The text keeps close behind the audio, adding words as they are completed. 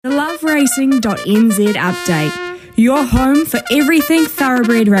The LOVERACING.NZ update. Your home for everything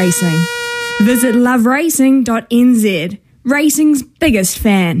thoroughbred racing. Visit LOVERACING.NZ. Racing's biggest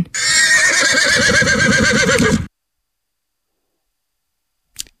fan.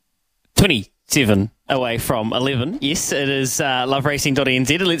 "27 away from 11. Yes, it is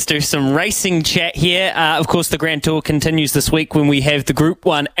LOVERACING.NZ. Let's do some racing chat here. Of course, the Grand Tour continues this week when we have the Group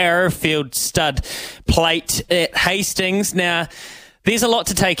 1 Arrowfield stud plate at Hastings. Now, there's a lot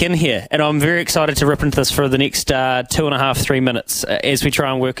to take in here, and I'm very excited to rip into this for the next 2.5-3 minutes as we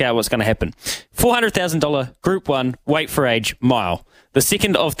try and work out what's going to happen. $400,000 Group 1 weight for age mile. The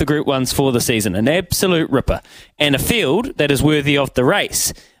second of the Group 1s for the season. An absolute ripper. And a field that is worthy of the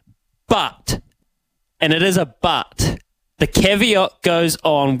race. But, and it is a but, the caveat goes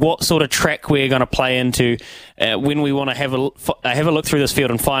on what sort of track we're going to play into when we want to have a look through this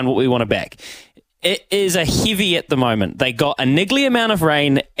field and find what we want to back. It is a heavy at the moment. They got a niggly amount of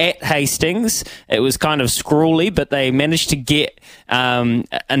rain at Hastings. It was kind of scrawly, but they managed to get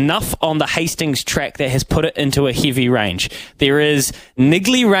enough on the Hastings track that has put it into a heavy range. There is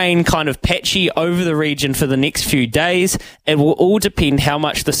niggly rain kind of patchy over the region for the next few days. It will all depend how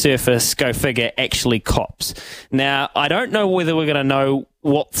much the surface, go figure, actually cops. Now, I don't know whether we're going to know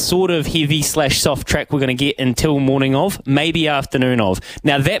what sort of heavy/soft track we're going to get until morning of, maybe afternoon of.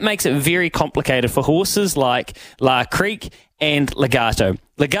 Now, that makes it very complicated for horses like La Creek and Legato.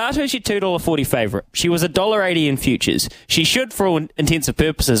 Legato is your $2.40 favourite. She was $1.80 in futures. She should, for all intents and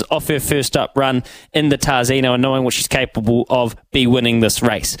purposes, off her first up run in the Tarzino and knowing what she's capable of, be winning this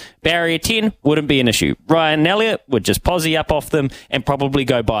race. Barrier 10 wouldn't be an issue. Ryan Elliott would just posse up off them and probably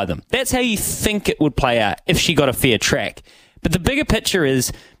go by them. That's how you think it would play out if she got a fair track. But the bigger picture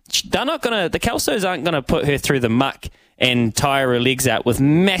is the Kelsos aren't going to put her through the muck and tire her legs out with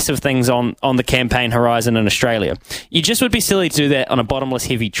massive things on the campaign horizon in Australia. You just would be silly to do that on a bottomless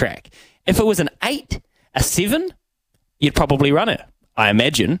heavy track. If it was an 8, a 7, you'd probably run it, I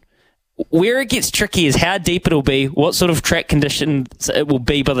imagine. Where it gets tricky is how deep it'll be, what sort of track conditions it will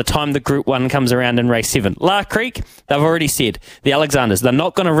be by the time the Group 1 comes around in race 7. La Creek, they've already said, the Alexanders, they're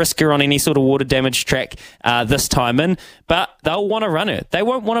not going to risk her on any sort of water damage track this time in, but they'll want to run her. They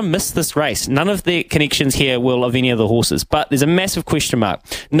won't want to miss this race. None of the connections here will of any of the horses, but there's a massive question mark.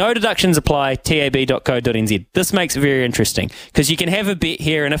 No deductions apply, tab.co.nz. This makes it very interesting because you can have a bet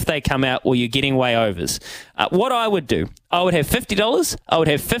here, and if they come out, well, you're getting way overs. What I would do, I would have $50. I would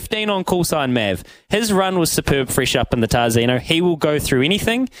have 15 on Call Sign Mav. His run was superb fresh up in the Tarzino. He will go through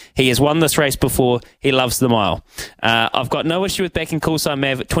anything. He has won this race before. He loves the mile. I've got no issue with backing Call Sign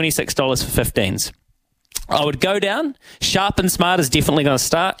Mav at $26 for 15s. I would go down. Sharp and Smart is definitely going to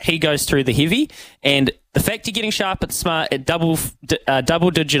start. He goes through the heavy. And the fact you're getting Sharp and Smart at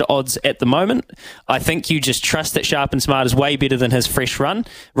double-digit odds at the moment, I think you just trust that Sharp and Smart is way better than his fresh run.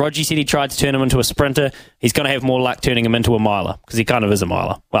 Roger said he tried to turn him into a sprinter. He's going to have more luck turning him into a miler because he kind of is a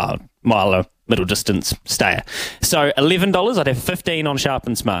miler. Well, miler, middle distance stayer. So $11, I'd have 15 on Sharp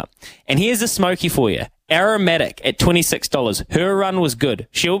and Smart. And here's a smoky for you. Aromatic at $26. Her run was good.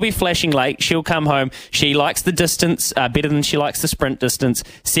 She'll be flashing late. She'll come home. She likes the distance better than she likes the sprint distance.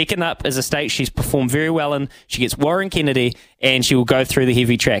 Second up is a state she's performed very well in. She gets Warren Kennedy, and she will go through the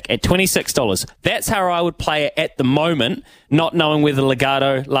heavy track at $26. That's how I would play it at the moment, not knowing whether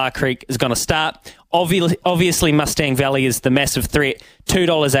Legato, La Creek is going to start. Obviously, Mustang Valley is the massive threat.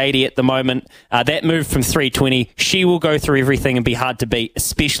 $2.80 at the moment. That moved from $3.20. She will go through everything and be hard to beat,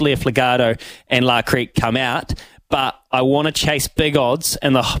 especially if Legato and La Creek come out. But I want to chase big odds,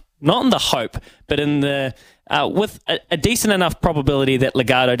 and not in the hope, but in the with a decent enough probability that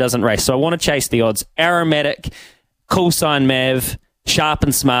Legato doesn't race. So I want to chase the odds. Aromatic, Call Sign Mav, Sharp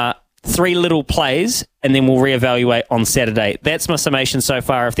and Smart. 3 little plays, and then we'll reevaluate on Saturday. That's my summation so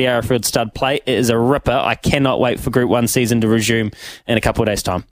far of the Arrowfield stud play. It is a ripper. I cannot wait for Group 1 season to resume in a couple of days' time.